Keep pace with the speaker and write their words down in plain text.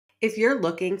If you're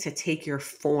looking to take your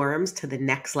forms to the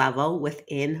next level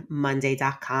within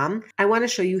Monday.com, I want to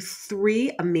show you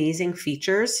 3 amazing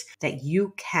features that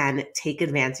you can take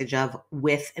advantage of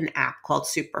with an app called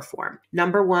SuperForm.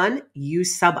 Number 1,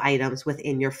 use sub-items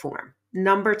within your form.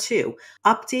 Number 2,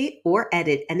 update or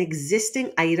edit an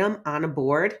existing item on a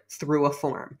board through a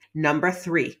form. Number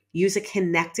 3, use a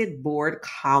connected board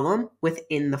column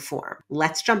within the form.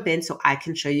 Let's jump in so I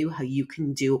can show you how you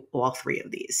can do all 3 of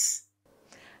these.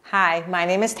 Hi, my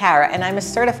name is Tara, and I'm a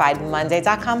certified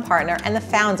Monday.com partner and the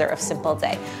founder of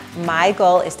Simpleday. My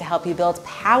goal is to help you build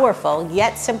powerful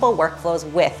yet simple workflows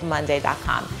with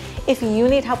Monday.com. If you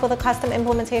need help with a custom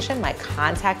implementation, my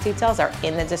contact details are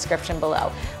in the description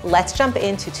below. Let's jump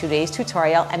into today's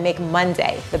tutorial and make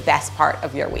Monday the best part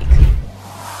of your week.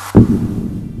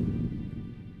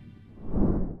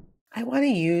 I want to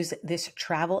use this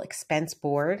travel expense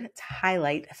board to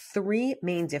highlight 3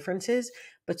 main differences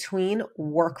between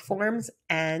work forms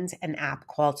and an app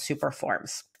called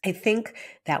SuperForms. I think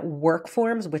that work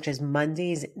forms, which is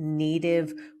Monday's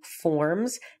native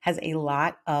forms, has a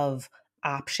lot of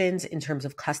options in terms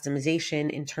of customization,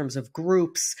 in terms of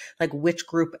groups, like which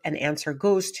group an answer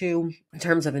goes to, in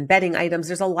terms of embedding items.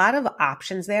 There's a lot of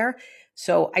options there.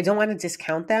 So I don't want to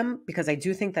discount them because I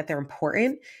do think that they're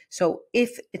important. So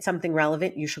if it's something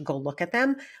relevant, you should go look at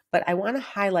them. But I want to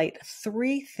highlight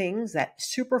 3 things that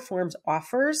SuperForms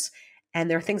offers.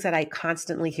 And they're things that I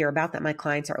constantly hear about that my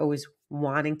clients are always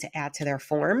wanting to add to their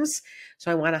forms. So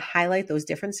I want to highlight those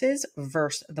differences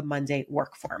versus the Monday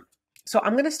work form. So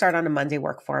I'm going to start on a Monday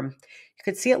work form. You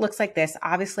could see it looks like this.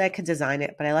 Obviously, I could design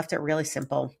it, but I left it really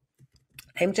simple.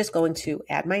 I'm just going to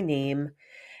add my name,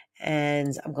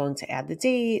 and I'm going to add the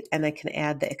date, and I can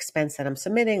add the expense that I'm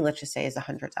submitting. Let's just say is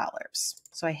 $100.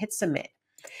 So I hit submit.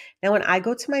 Now, when I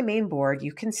go to my main board,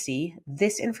 you can see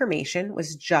this information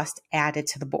was just added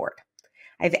to the board.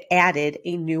 I've added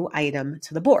a new item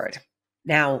to the board.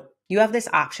 Now, you have this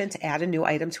option to add a new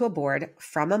item to a board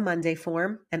from a Monday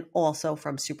form and also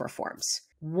from SuperForms.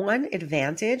 One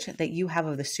advantage that you have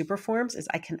of the SuperForms is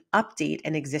I can update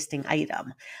an existing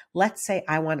item. Let's say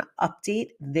I want to update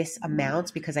this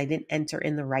amount because I didn't enter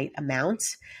in the right amount.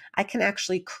 I can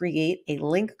actually create a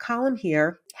link column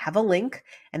here, have a link,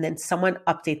 and then someone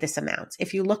update this amount.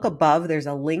 If you look above, there's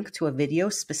a link to a video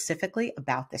specifically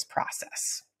about this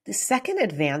process. The second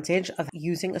advantage of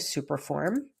using a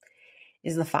SuperForm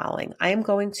is the following. I am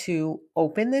going to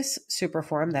open this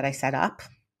SuperForm that I set up.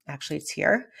 Actually, it's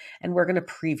here, and we're going to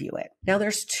preview it. Now,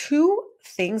 there's 2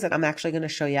 things that I'm actually going to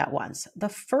show you at once. The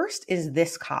first is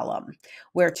this column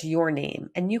where it's your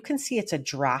name, and you can see it's a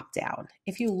drop down.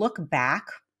 If you look back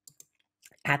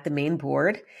at the main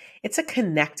board, it's a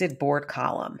connected board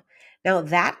column. Now,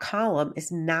 that column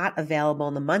is not available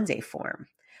in the Monday form,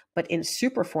 but in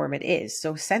SuperForm it is.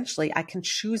 So essentially, I can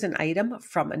choose an item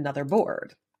from another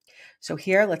board. So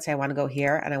here, let's say I want to go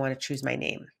here and I want to choose my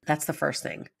name. That's the first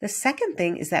thing. The second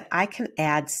thing is that I can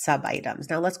add sub items.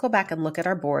 Now let's go back and look at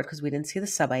our board because we didn't see the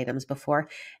sub items before.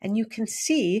 And you can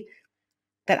see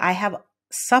that I have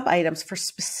sub items for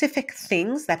specific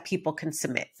things that people can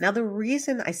submit. Now, the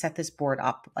reason I set this board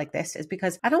up like this is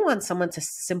because I don't want someone to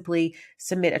simply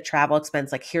submit a travel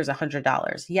expense like here's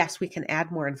 $100. Yes, we can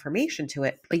add more information to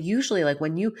it, but usually like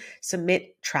when you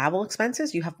submit travel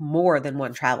expenses, you have more than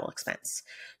one travel expense.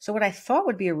 So what I thought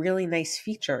would be a really nice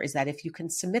feature is that if you can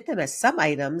submit them as sub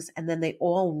items and then they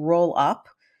all roll up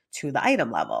to the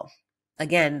item level.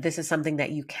 Again, this is something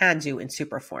that you can do in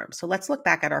SuperForm. So let's look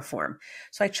back at our form.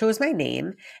 So I chose my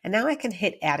name, and now I can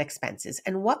hit add expenses.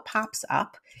 And what pops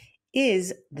up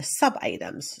is the sub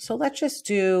items. So let's just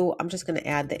do, I'm just going to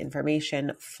add the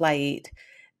information, flight.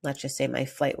 Let's just say my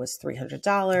flight was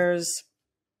 $300.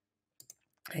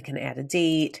 I can add a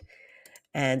date,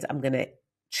 and I'm going to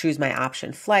choose my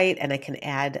option flight, and I can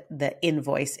add the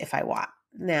invoice if I want.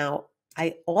 Now,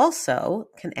 I also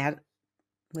can add,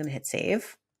 I'm going to hit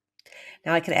save.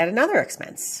 Now I can add another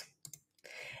expense,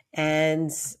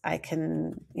 and I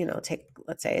can, take,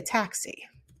 let's say, a taxi,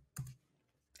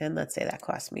 and let's say that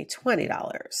cost me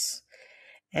 $20,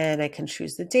 and I can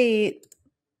choose the date.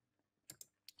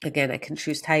 Again, I can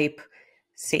choose type,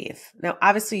 save. Now,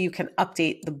 obviously you can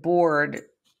update the board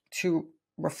to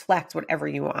reflect whatever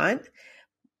you want,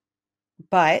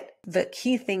 but the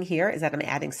key thing here is that I'm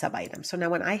adding sub items. So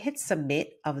now when I hit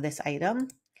submit of this item,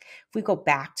 if we go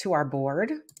back to our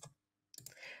board,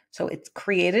 so it's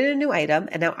created a new item,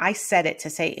 and now I set it to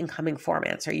say incoming form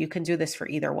answer. You can do this for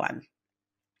either one.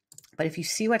 But if you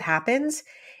see what happens,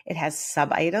 it has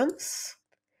sub items.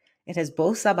 It has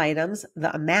both sub items,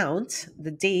 the amount,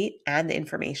 the date, and the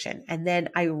information. And then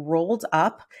I rolled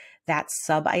up that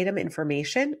sub item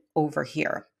information over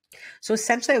here. So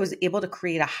essentially, I was able to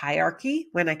create a hierarchy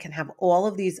when I can have all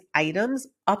of these items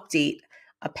update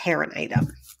a parent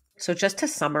item. So just to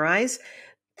summarize,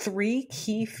 3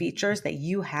 key features that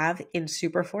you have in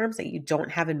SuperForms that you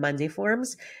don't have in Monday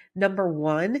Forms. Number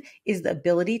 1 is the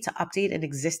ability to update an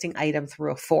existing item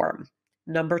through a form.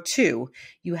 Number 2,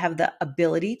 you have the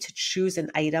ability to choose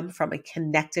an item from a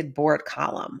connected board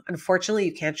column. Unfortunately,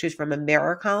 you can't choose from a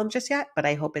mirror column just yet, but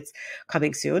I hope it's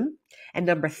coming soon. And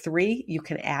number 3, you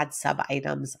can add sub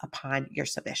items upon your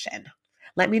submission.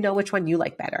 Let me know which one you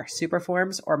like better,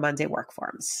 SuperForms or Monday Work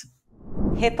Forms.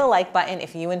 Hit the like button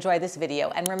if you enjoyed this video,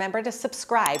 and remember to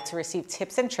subscribe to receive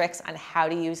tips and tricks on how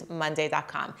to use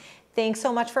Monday.com. Thanks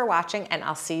so much for watching, and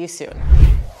I'll see you soon.